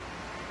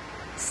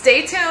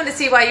Stay tuned to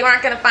see why you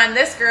aren't going to find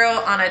this girl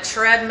on a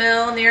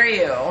treadmill near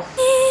you.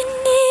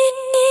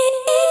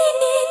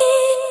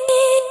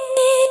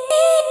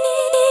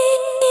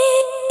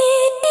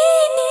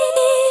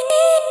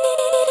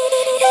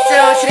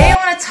 So today I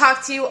want to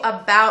talk to you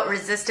about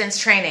resistance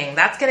training.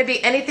 That's going to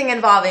be anything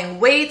involving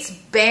weights,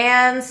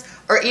 bands,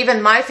 or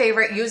even my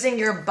favorite, using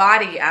your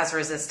body as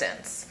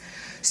resistance.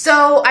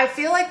 So I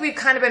feel like we've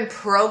kind of been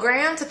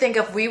programmed to think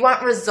if we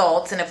want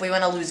results and if we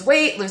want to lose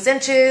weight, lose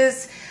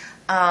inches,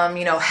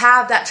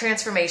 have that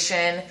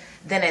transformation,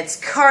 then it's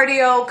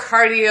cardio,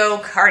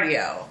 cardio,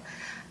 cardio.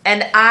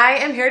 And I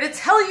am here to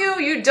tell you,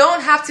 you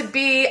don't have to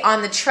be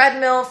on the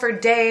treadmill for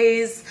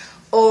days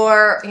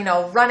or,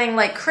 running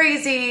like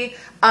crazy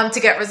to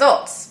get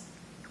results.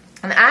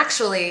 And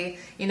actually,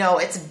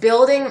 it's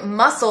building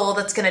muscle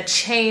that's going to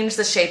change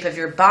the shape of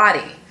your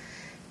body.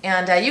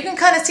 And you can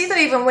kind of see that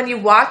even when you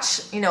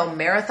watch,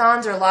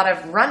 marathons or a lot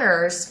of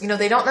runners,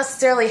 they don't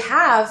necessarily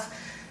have,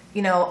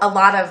 a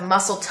lot of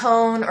muscle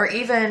tone or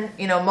even,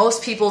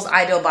 most people's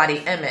ideal body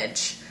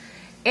image.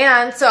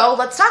 And so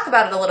let's talk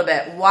about it a little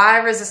bit. Why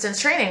resistance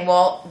training?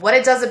 Well, what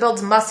it does, it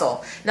builds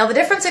muscle. Now, the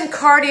difference in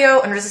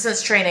cardio and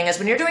resistance training is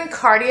when you're doing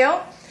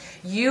cardio,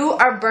 you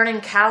are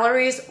burning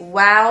calories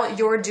while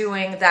you're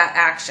doing that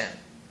action.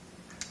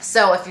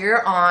 So if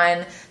you're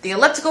on the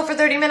elliptical for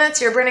 30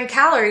 minutes, you're burning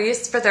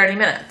calories for 30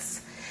 minutes.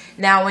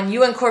 Now, when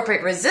you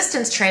incorporate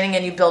resistance training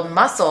and you build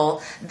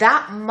muscle,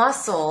 that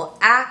muscle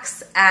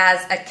acts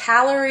as a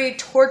calorie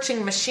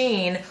torching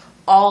machine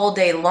all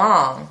day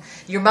long.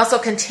 Your muscle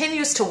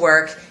continues to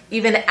work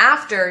even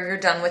after you're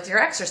done with your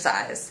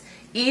exercise,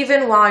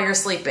 even while you're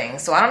sleeping.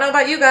 So I don't know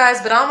about you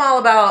guys, but I'm all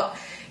about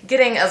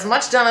getting as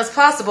much done as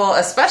possible,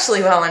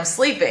 especially while I'm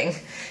sleeping.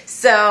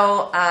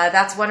 So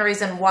that's one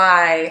reason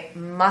why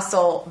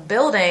muscle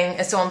building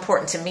is so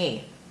important to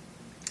me.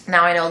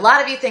 Now, I know a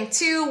lot of you think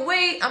too,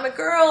 wait, I'm a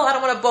girl, I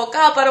don't want to bulk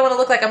up, I don't want to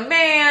look like a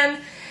man.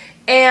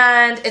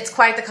 And it's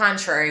quite the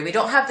contrary. We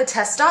don't have the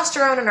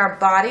testosterone in our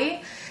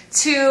body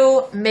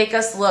to make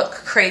us look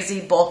crazy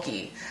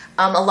bulky.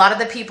 A lot of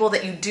the people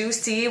that you do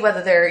see,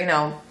 whether they're,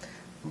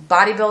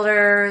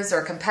 bodybuilders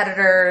or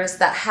competitors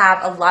that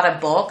have a lot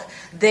of bulk,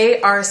 they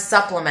are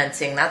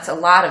supplementing. That's a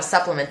lot of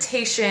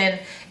supplementation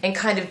and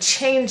kind of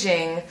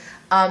changing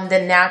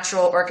the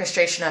natural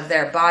orchestration of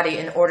their body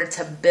in order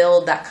to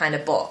build that kind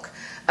of bulk.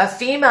 A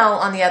female,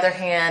 on the other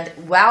hand,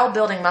 while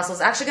building muscle,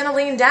 is actually going to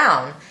lean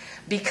down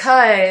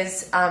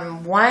because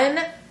 1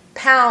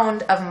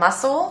 pound of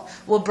muscle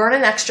will burn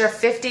an extra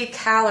 50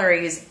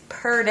 calories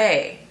per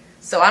day.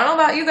 So I don't know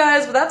about you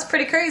guys, but that's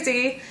pretty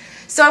crazy.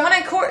 So I want to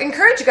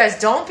encourage you guys,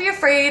 don't be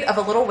afraid of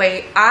a little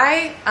weight.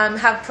 I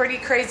have pretty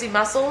crazy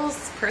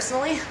muscles,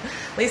 personally.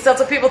 At least that's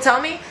what people tell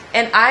me.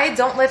 And I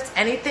don't lift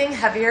anything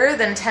heavier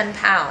than 10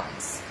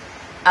 pounds.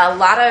 A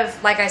lot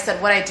of, like I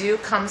said, what I do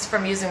comes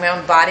from using my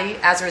own body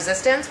as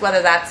resistance,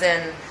 whether that's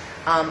in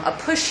a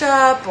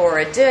push-up or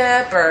a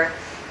dip or,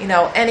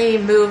 any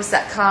moves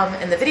that come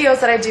in the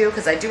videos that I do,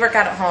 because I do work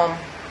out at home.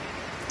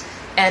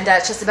 And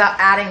it's just about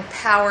adding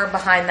power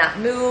behind that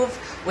move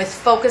with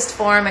focused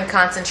form and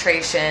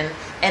concentration,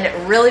 and it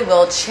really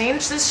will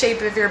change the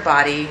shape of your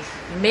body,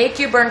 make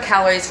you burn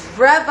calories,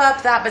 rev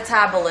up that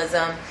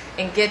metabolism,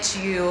 and get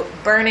you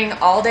burning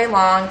all day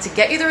long to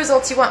get you the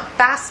results you want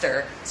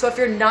faster. So if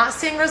you're not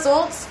seeing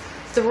results,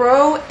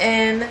 throw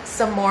in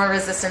some more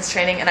resistance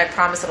training, and I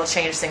promise it'll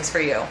change things for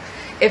you.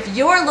 If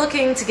you're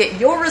looking to get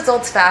your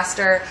results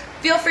faster,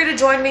 feel free to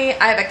join me.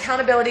 I have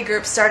accountability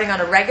groups starting on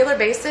a regular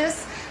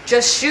basis.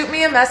 Just shoot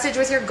me a message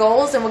with your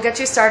goals and we'll get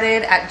you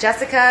started at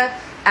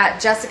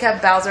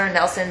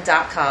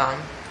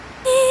jessicabowsernelson.com.